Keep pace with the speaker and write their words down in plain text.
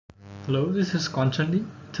Hello, this is Guangchen Li.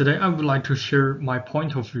 Today I would like to share my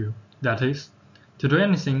point of view. That is, to do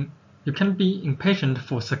anything, you can be impatient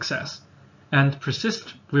for success, and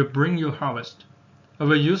persist will bring you harvest. I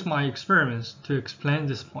will use my experience to explain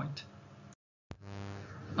this point.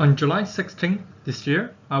 On July 16 this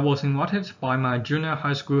year, I was invited by my junior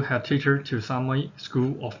high school head teacher to Samway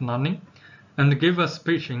School of Nanning and gave a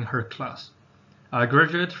speech in her class. I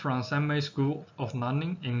graduated from Samway School of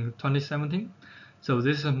Nanning in 2017. So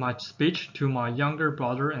this is my speech to my younger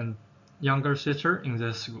brother and younger sister in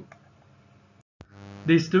this school.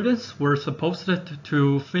 The students were supposed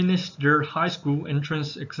to finish their high school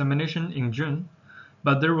entrance examination in June,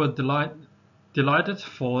 but they were delayed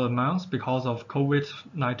for a month because of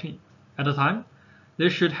COVID-19. At the time, they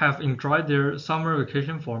should have enjoyed their summer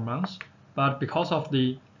vacation for a month, but because of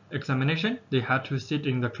the examination, they had to sit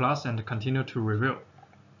in the class and continue to review.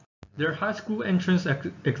 Their high school entrance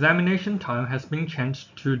examination time has been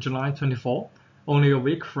changed to July 24, only a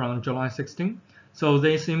week from July 16, so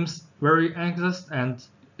they seem very anxious and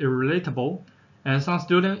irritable, and some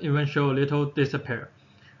students even show a little despair.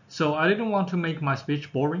 So I didn't want to make my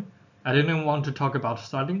speech boring. I didn't want to talk about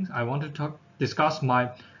studying. I want to discuss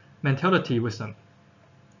my mentality with them.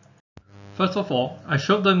 First of all, I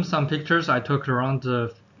showed them some pictures I took around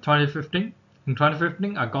 2015. In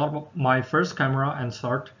 2015, I got my first camera and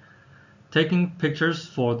started taking pictures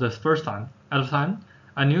for the first time. At the time,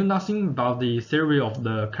 I knew nothing about the theory of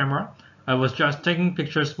the camera. I was just taking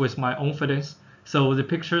pictures with my own feelings, so the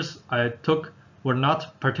pictures I took were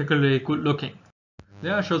not particularly good looking.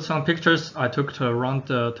 Then I showed some pictures I took around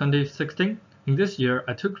 2016. In this year,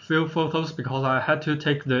 I took few photos because I had to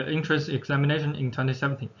take the entrance examination in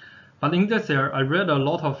 2017. But in this year, I read a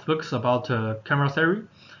lot of books about camera theory.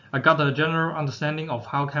 I got a general understanding of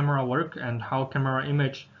how camera work and how camera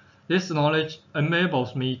image. This knowledge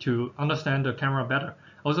enables me to understand the camera better,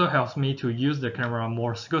 also helps me to use the camera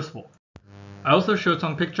more skillfully. I also showed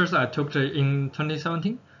some pictures I took in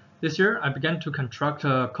 2017. This year, I began to construct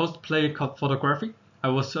cosplay photography. I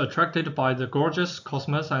was attracted by the gorgeous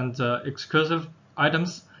costumes and exclusive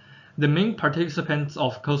items. The main participants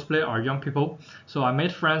of cosplay are young people, so I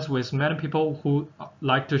made friends with many people who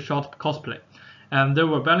like to shoot cosplay, and they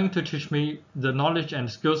were willing to teach me the knowledge and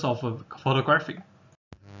skills of photography.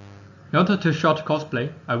 In order to shoot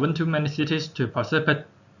cosplay, I went to many cities to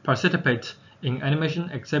participate in animation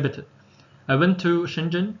exhibits. I went to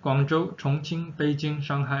Shenzhen, Guangzhou, Chongqing, Beijing,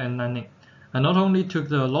 Shanghai, and Nanning. I not only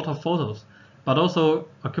took a lot of photos, but also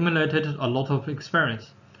accumulated a lot of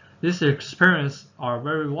experience. These experiences are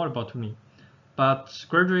very valuable to me, but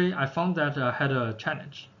gradually I found that I had a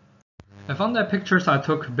challenge. I found that pictures I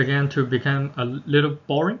took began to become a little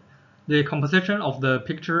boring. The composition of the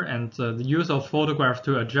picture and the use of photographs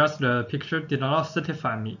to adjust the picture did not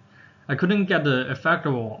satisfy me. I couldn't get the effect I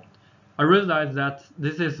want. I realized that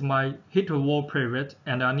this is my hit-wall period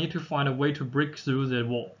and I need to find a way to break through the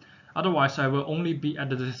wall. Otherwise, I will only be at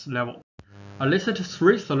this level. I listed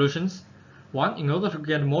 3 solutions. 1. In order to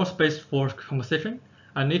get more space for composition,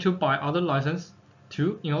 I need to buy other licenses.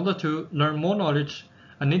 2. In order to learn more knowledge,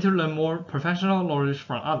 I need to learn more professional knowledge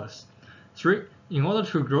from others. 3. In order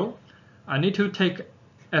to grow, I need to take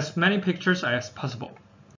as many pictures as possible.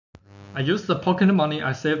 I used the pocket money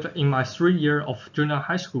I saved in my 3 years of junior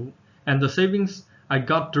high school and the savings I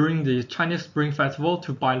got during the Chinese Spring Festival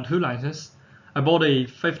to buy 2 lenses. I bought a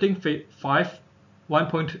 15-5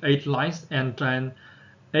 1.8 lens and an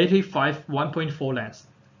 85 1.4 lens.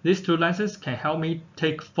 These 2 lenses can help me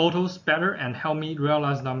take photos better and help me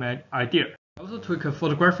realize my idea. I also took a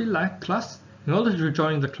photography class. In order to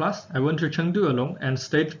join the class, I went to Chengdu alone and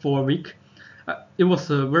stayed for a week. It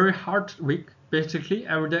was a very hard week. Basically,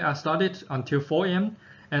 every day I studied until 4 a.m.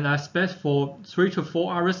 and I spent for 3 to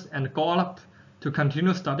 4 hours and got up to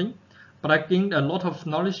continue studying. But I gained a lot of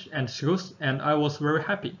knowledge and skills and I was very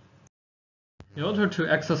happy. In order to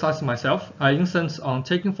exercise myself, I insist on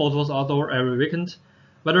taking photos outdoor every weekend,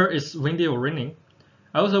 whether it's windy or raining.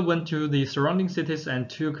 I also went to the surrounding cities and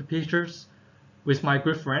took pictures with my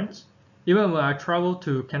good friends. Even when I travel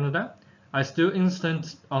to Canada, I still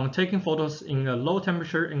insist on taking photos in a low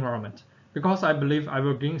temperature environment because I believe I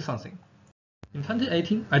will gain something. In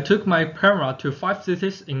 2018, I took my camera to 5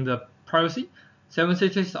 cities in the privacy, 7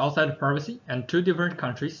 cities outside privacy, and 2 different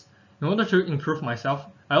countries. In order to improve myself,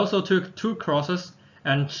 I also took 2 courses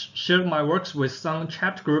and shared my works with some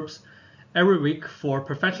chat groups every week for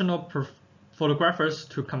professional photographers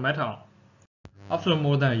to comment on. After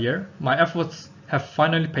more than a year, my efforts have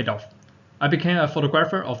finally paid off. I became a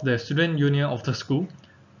photographer of the student union of the school.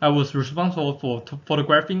 I was responsible for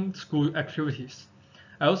photographing school activities.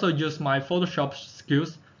 I also used my Photoshop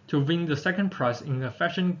skills to win the second prize in a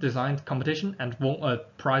fashion design competition and won a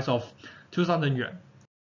prize of 2,000 yuan.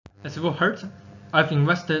 As you heard, I've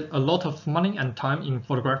invested a lot of money and time in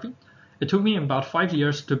photography. It took me about 5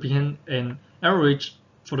 years to become an average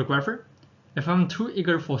photographer. If I'm too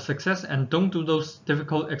eager for success and don't do those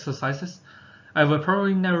difficult exercises, I will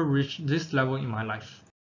probably never reach this level in my life.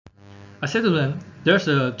 I said to them, there's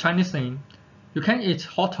a Chinese saying, you can't eat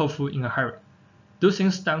hot tofu in a hurry. Do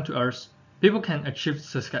things down to earth. People can achieve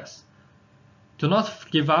success. Do not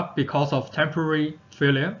give up because of temporary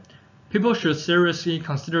failure. People should seriously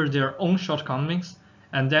consider their own shortcomings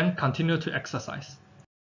and then continue to exercise.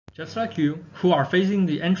 Just like you, who are facing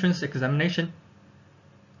the entrance examination,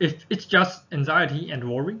 if it's just anxiety and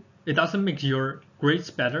worry, it doesn't make your grades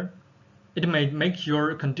better. It may make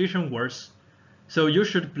your condition worse. So you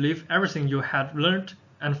should believe everything you had learned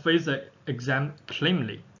and face the exam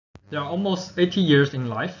cleanly. There are almost 80 years in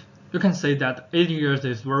life. You can say that 80 years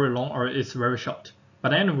is very long or it's very short.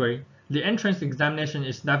 But anyway, the entrance examination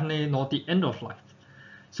is definitely not the end of life.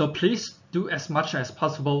 So please do as much as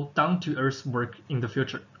possible down-to-earth work in the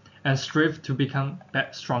future and strive to become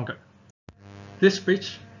stronger. This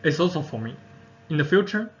speech is also for me. In the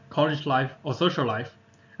future, college life or social life,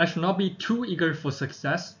 I should not be too eager for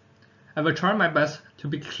success. I will try my best to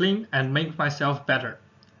be clean and make myself better.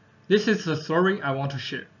 This is the story I want to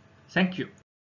share. Thank you.